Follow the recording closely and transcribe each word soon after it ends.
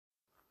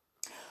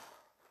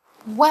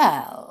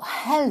Well,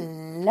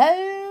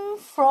 hello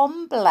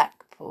from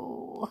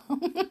Blackpool.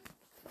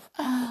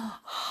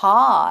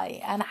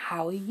 Hi, and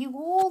how are you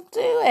all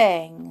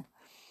doing?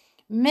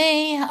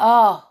 Me?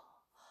 I'm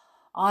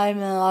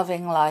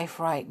loving life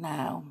right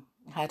now.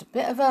 I had a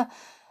bit of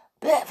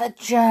a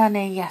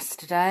journey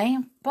yesterday,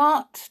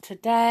 but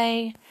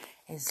today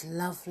is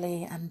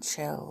lovely and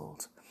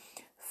chilled.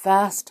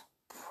 First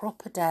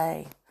proper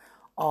day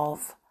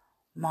of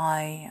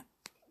my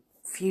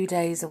few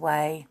days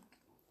away.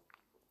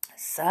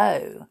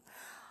 So,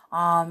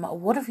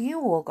 what have you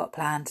all got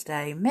planned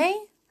today?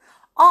 Me?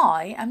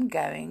 I am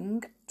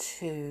going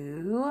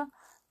to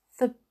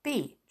the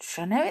beach.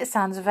 I know it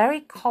sounds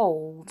very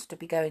cold to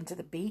be going to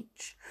the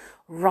beach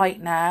right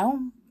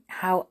now.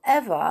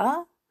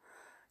 However,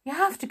 you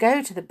have to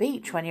go to the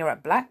beach when you're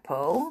at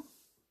Blackpool.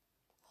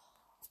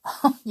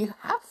 You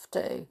have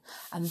to.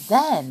 And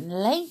then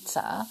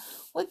later,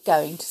 we're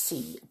going to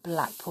see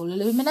Blackpool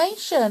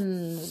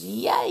Illuminations.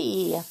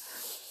 Yay!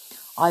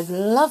 I've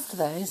loved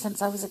those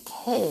since I was a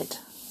kid.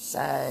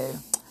 So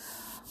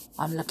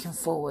I'm looking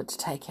forward to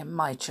taking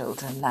my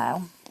children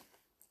now.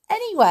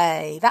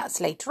 Anyway, that's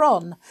later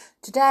on.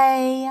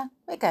 Today,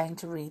 we're going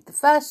to read the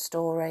first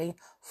story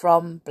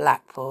from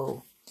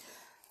Blackpool.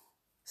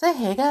 So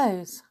here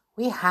goes.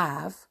 We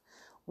have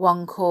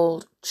one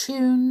called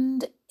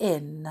Tuned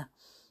In,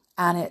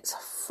 and it's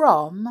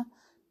from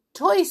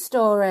Toy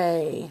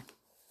Story.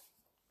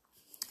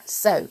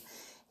 So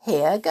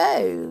here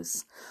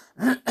goes.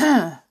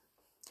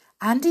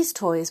 Andy's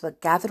toys were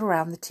gathered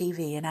around the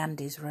TV in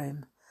Andy's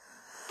room.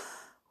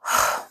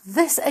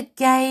 This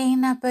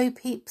again, Bo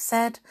Peep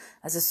said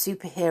as a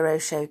superhero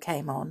show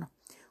came on.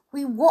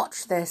 We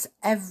watch this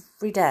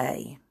every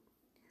day.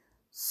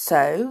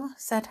 So,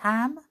 said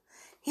Ham,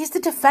 he's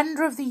the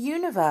defender of the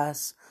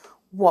universe.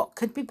 What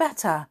could be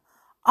better?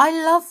 I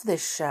love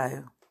this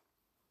show.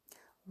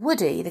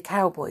 Woody, the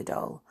cowboy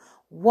doll,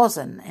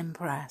 wasn't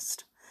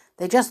impressed.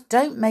 They just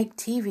don't make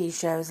TV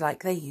shows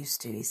like they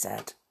used to, he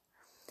said.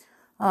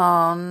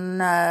 Oh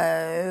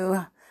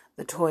no,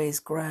 the toys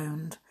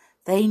groaned.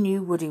 They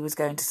knew Woody was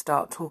going to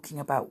start talking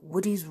about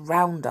Woody's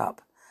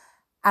Roundup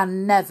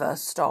and never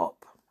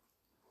stop.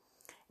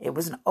 It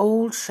was an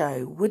old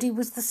show. Woody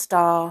was the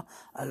star,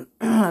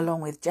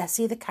 along with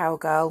Jessie the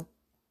cowgirl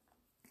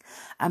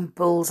and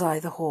Bullseye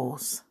the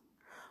horse.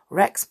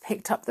 Rex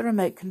picked up the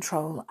remote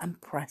control and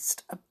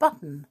pressed a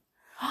button.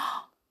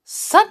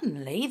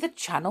 Suddenly, the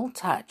channel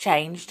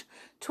changed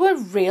to a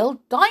real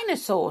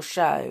dinosaur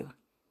show.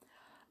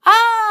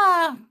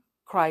 Ah!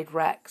 Cried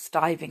Rex,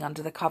 diving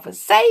under the covers.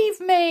 Save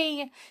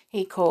me!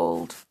 He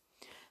called.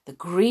 The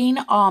Green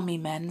Army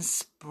men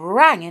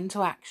sprang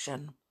into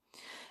action.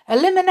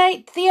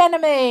 Eliminate the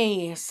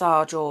enemy,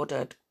 Sarge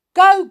ordered.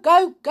 Go,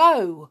 go,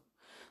 go!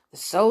 The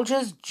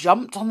soldiers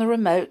jumped on the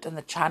remote and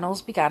the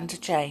channels began to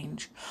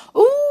change.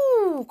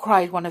 Ooh!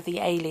 Cried one of the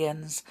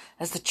aliens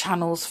as the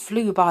channels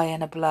flew by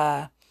in a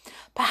blur.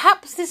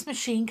 Perhaps this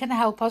machine can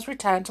help us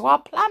return to our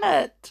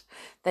planet,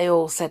 they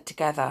all said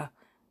together.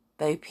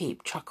 Bo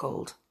Peep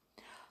chuckled.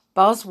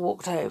 Buzz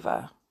walked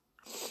over.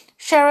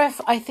 Sheriff,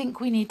 I think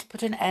we need to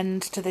put an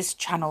end to this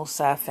channel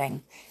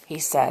surfing, he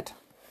said.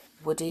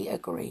 Woody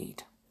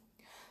agreed.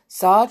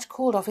 Sarge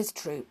called off his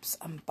troops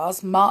and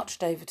Buzz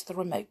marched over to the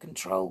remote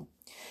control.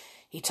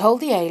 He told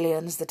the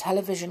aliens the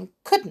television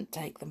couldn't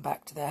take them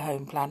back to their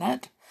home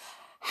planet.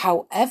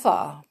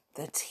 However,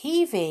 the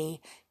TV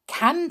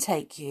can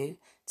take you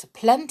to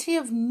plenty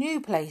of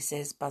new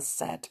places, Buzz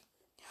said.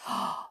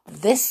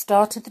 This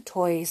started the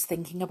toys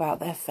thinking about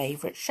their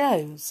favourite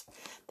shows.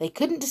 They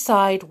couldn't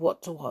decide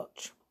what to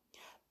watch.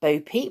 Bo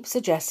Peep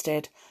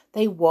suggested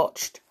they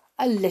watched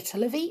a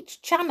little of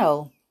each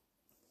channel.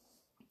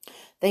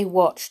 They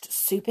watched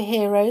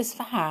Superheroes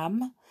for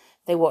Ham.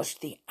 They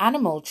watched the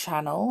Animal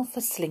Channel for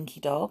Slinky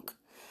Dog.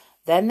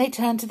 Then they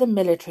turned to the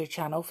Military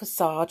Channel for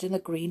Sarge and the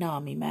Green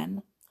Army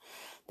Men.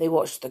 They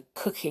watched the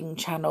Cooking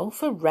Channel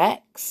for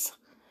Rex.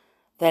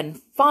 Then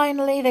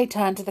finally they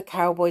turned to the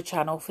Cowboy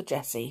Channel for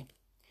Jessie.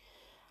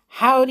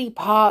 Howdy,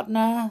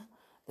 partner,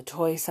 the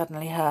toy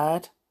suddenly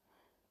heard.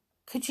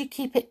 Could you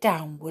keep it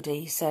down,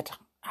 Woody, said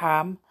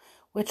Ham.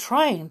 We're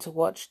trying to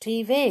watch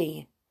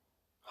TV.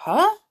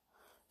 Huh?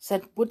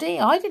 Said Woody.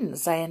 I didn't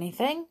say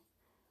anything.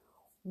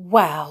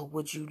 Well,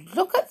 would you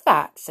look at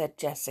that, said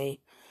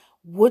Jessie.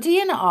 Woody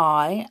and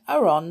I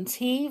are on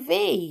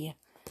TV.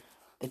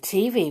 The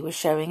TV was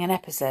showing an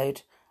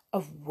episode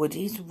of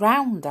Woody's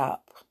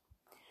Roundup.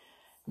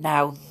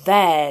 Now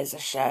there's a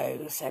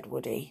show, said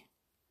Woody.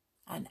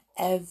 And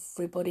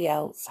everybody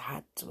else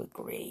had to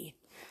agree.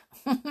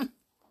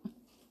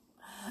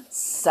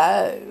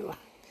 So,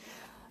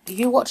 do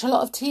you watch a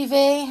lot of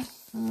TV?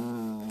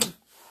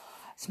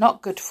 It's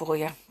not good for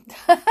you.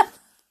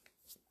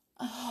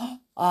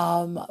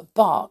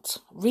 But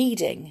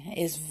reading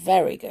is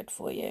very good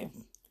for you.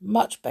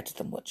 Much better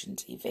than watching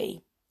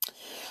TV.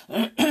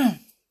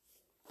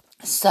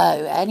 So,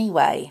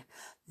 anyway,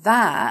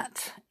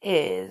 that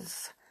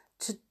is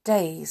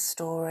today's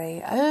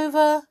story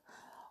over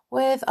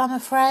with, I'm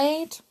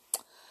afraid.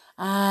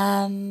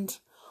 And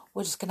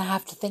we're just going to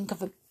have to think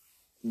of a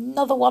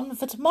another one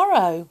for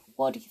tomorrow.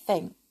 What do you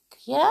think?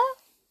 Yeah?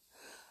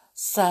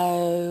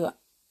 So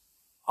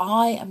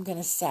I am going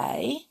to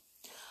say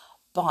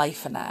bye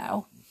for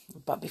now.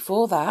 But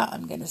before that,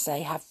 I'm going to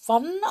say have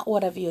fun,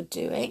 whatever you're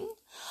doing.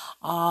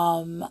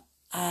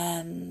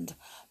 And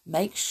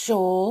make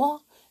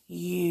sure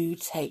you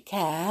take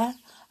care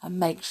and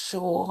make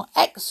sure,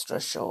 extra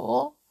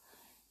sure,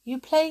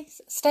 you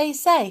stay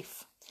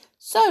safe.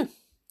 So,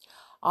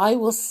 I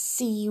will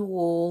see you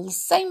all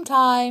same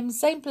time,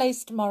 same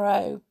place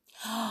tomorrow.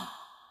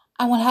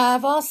 And we'll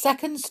have our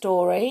second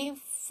story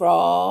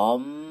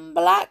from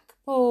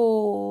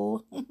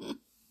Blackpool.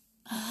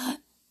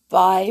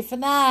 Bye for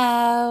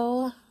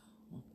now.